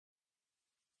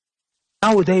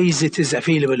Nowadays, it is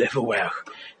available everywhere.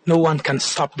 No one can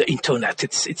stop the internet.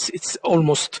 It's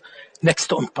almost next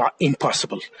to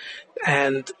impossible,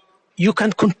 and you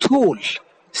can control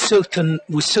certain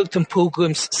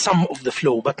programs some of the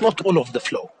flow, but not all of the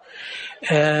flow.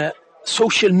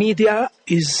 Social media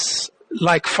is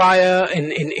like fire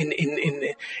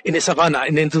in a savanna,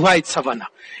 in a dry savanna.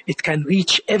 It can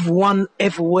reach everyone,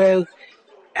 everywhere,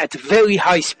 at very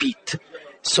high speed.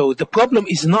 So the problem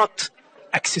is not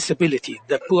accessibility.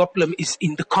 The problem is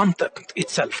in the content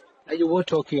itself. You were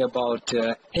talking about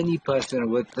any person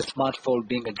with a smartphone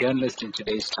being a journalist in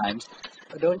today's times.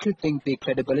 Don't you think the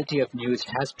credibility of news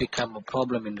has become a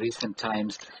problem in recent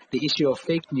times? The issue of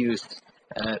fake news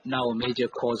now a major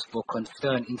cause for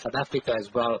concern in South Africa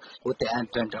as well with the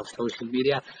advent of social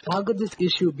media. How could this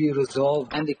issue be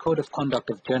resolved and the code of conduct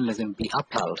of journalism be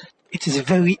upheld? It is a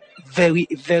very, very,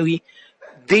 very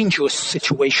dangerous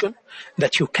situation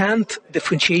that you can't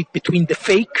differentiate between the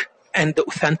fake and the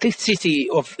authenticity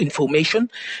of information.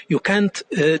 You can't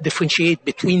differentiate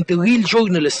between the real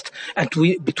journalist and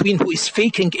between who is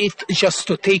faking it just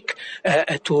to take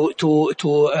to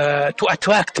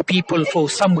attract people for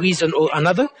some reason or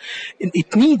another.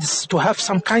 It needs to have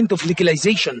some kind of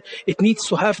legalization. It needs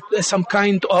to have some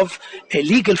kind of a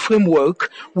legal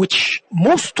framework, which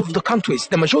most of the countries,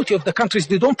 the majority of the countries,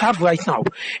 they don't have right now.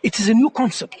 It is a new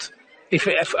concept. If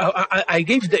I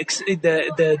gave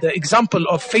the example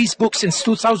of Facebook since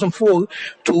 2004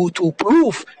 to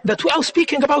prove that we are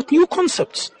speaking about new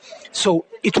concepts. So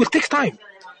it will take time.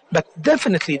 But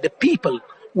definitely the people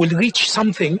will reach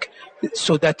something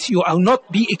so that you are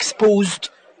not be exposed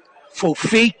for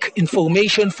fake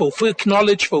information, for fake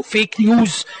knowledge, for fake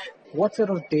news. What sort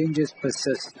of dangers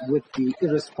persist with the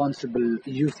irresponsible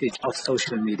usage of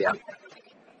social media?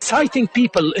 Citing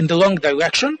people in the wrong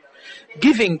direction,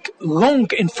 giving wrong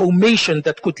information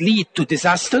that could lead to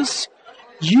disasters,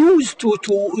 used to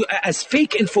as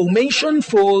fake information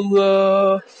for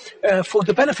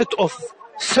the benefit of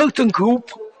certain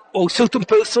group or certain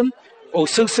person or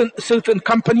certain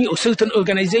company or certain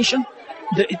organization.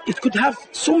 It could have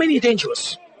so many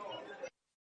dangers.